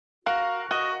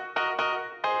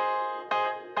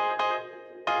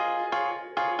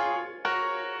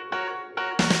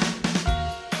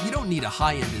need a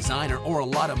high-end designer or a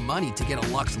lot of money to get a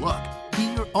luxe look. Be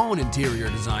your own interior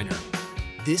designer.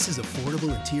 This is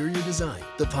Affordable Interior Design,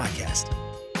 the podcast.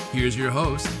 Here's your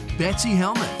host, Betsy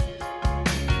Helmuth.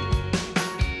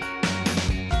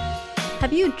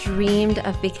 Have you dreamed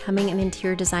of becoming an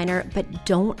interior designer but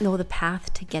don't know the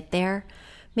path to get there?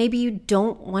 Maybe you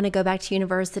don't want to go back to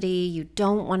university, you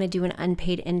don't want to do an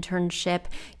unpaid internship,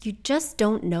 you just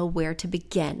don't know where to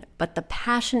begin, but the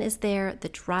passion is there, the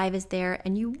drive is there,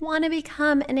 and you want to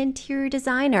become an interior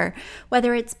designer,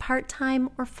 whether it's part-time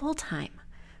or full-time.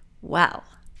 Well,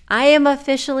 I am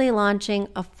officially launching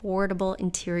Affordable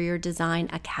Interior Design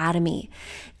Academy.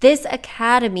 This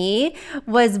academy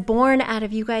was born out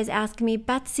of you guys asking me,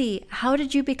 Betsy, how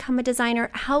did you become a designer?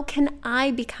 How can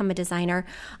I become a designer?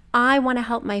 I want to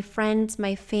help my friends,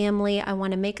 my family. I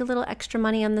want to make a little extra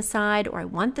money on the side, or I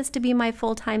want this to be my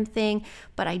full-time thing,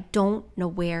 but I don't know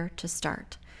where to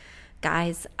start.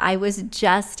 Guys, I was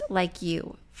just like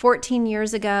you. 14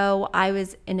 years ago, I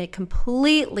was in a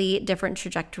completely different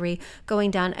trajectory,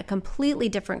 going down a completely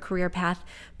different career path.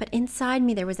 But inside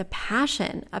me, there was a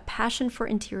passion for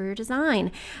interior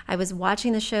design. I was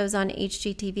watching the shows on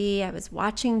HGTV. I was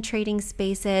watching Trading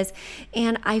Spaces,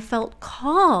 and I felt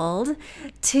called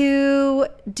to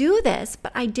do this,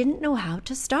 but I didn't know how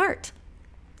to start.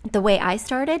 The way I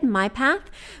started my path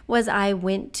was I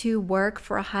went to work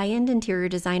for a high-end interior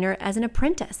designer as an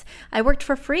apprentice. I worked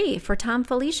for free for Tom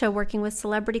Felicia, working with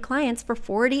celebrity clients for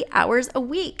 40 hours a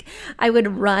week. I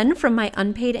would run from my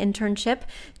unpaid internship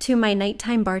to my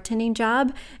nighttime bartending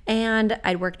job, and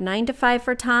I'd work 9 to 5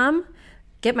 for Tom,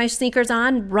 get my sneakers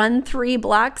on, run 3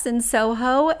 blocks in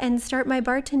Soho, and start my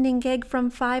bartending gig from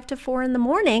 5 to 4 in the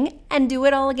morning and do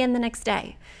it all again the next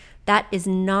day. That is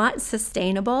not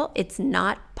sustainable. It's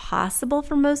not possible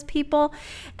for most people.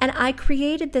 And I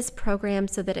created this program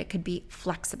so that it could be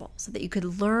flexible, so that you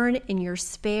could learn in your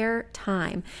spare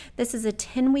time. This is a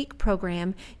 10-week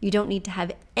program. You don't need to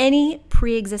have any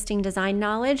pre-existing design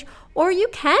knowledge, or you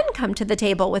can come to the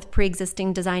table with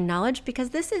pre-existing design knowledge,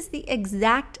 because this is the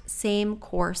exact same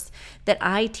course that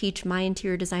I teach my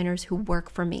interior designers who work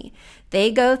for me.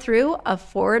 They go through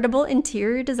Affordable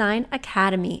Interior Design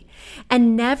Academy,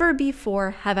 and never before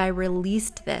have I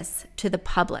released this to the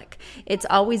public. It's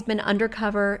always been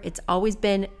undercover. It's always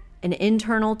been an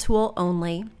internal tool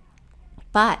only.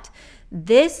 But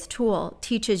this tool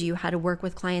teaches you how to work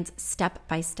with clients step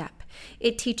by step.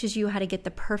 It teaches you how to get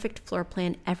the perfect floor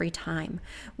plan every time.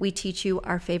 We teach you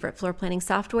our favorite floor planning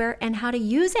software and how to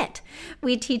use it.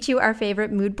 We teach you our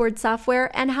favorite mood board software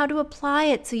and how to apply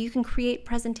it so you can create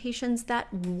presentations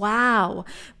that wow.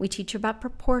 We teach you about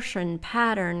proportion,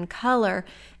 pattern, color,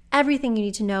 everything you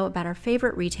need to know about our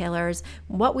favorite retailers,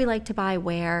 what we like to buy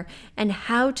where, and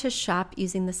how to shop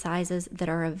using the sizes that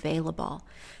are available.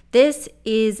 This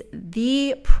is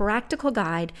the practical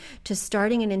guide to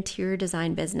starting an interior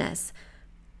design business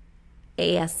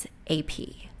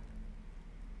ASAP.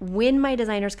 When my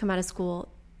designers come out of school,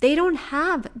 they don't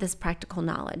have this practical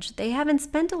knowledge. They haven't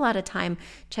spent a lot of time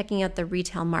checking out the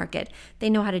retail market. They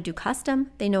know how to do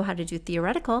custom. They know how to do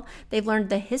theoretical. They've learned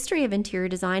the history of interior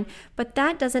design, but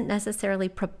that doesn't necessarily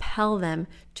propel them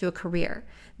to a career.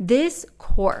 This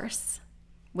course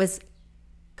was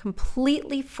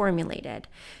completely formulated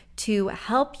to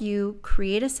help you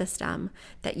create a system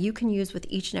that you can use with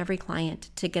each and every client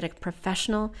to get a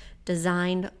professional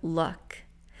designed look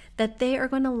that they are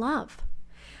going to love.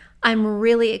 I'm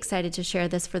really excited to share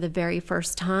this for the very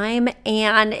first time,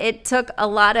 and it took a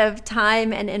lot of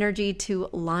time and energy to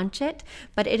launch it,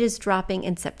 but it is dropping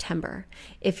in September.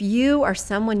 If you or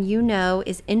someone you know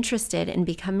is interested in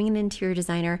becoming an interior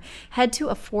designer, head to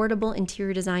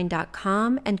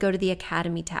affordableinteriordesign.com and go to the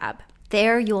Academy tab.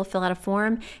 There, you will fill out a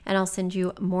form, and I'll send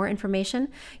you more information.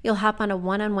 You'll hop on a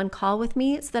one-on-one call with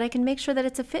me so that I can make sure that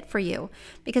it's a fit for you,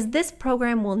 because this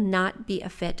program will not be a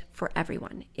fit for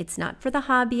everyone. It's not for the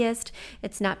hobbyist.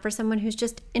 It's not for someone who's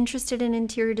just interested in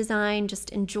interior design, just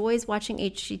enjoys watching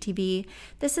HGTV.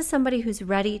 This is somebody who's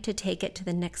ready to take it to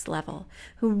the next level,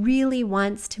 who really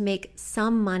wants to make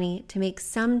some money, to make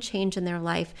some change in their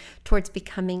life towards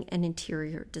becoming an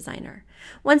interior designer.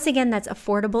 Once again, that's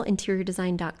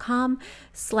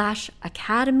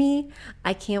affordableinteriordesign.com/academy.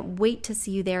 I can't wait to see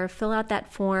you there. Fill out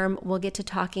that form. We'll get to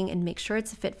talking and make sure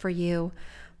it's a fit for you.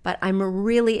 But I'm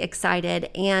really excited.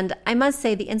 And I must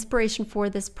say, the inspiration for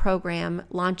this program,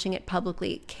 launching it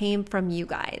publicly, came from you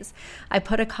guys. I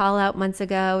put a call out months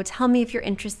ago. Tell me if you're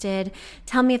interested.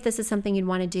 Tell me if this is something you'd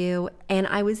want to do. And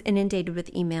I was inundated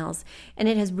with emails. And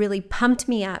it has really pumped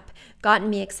me up, gotten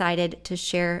me excited to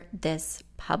share this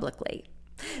publicly.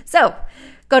 So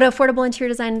go to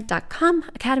affordableinteriordesign.com,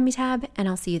 Academy tab, and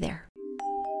I'll see you there.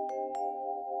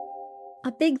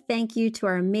 A big thank you to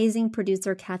our amazing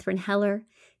producer, Katherine Heller,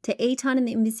 to Aton and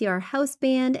the MVCR House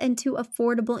Band, and to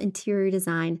Affordable Interior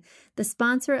Design, the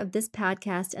sponsor of this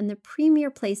podcast and the premier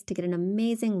place to get an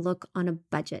amazing look on a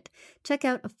budget. Check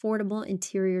out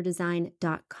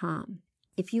affordableinteriordesign.com.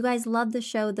 If you guys love the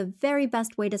show, the very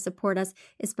best way to support us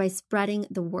is by spreading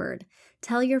the word.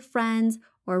 Tell your friends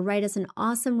or write us an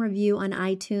awesome review on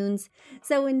iTunes.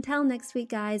 So until next week,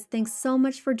 guys, thanks so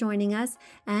much for joining us,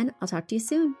 and I'll talk to you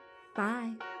soon.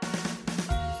 Bye.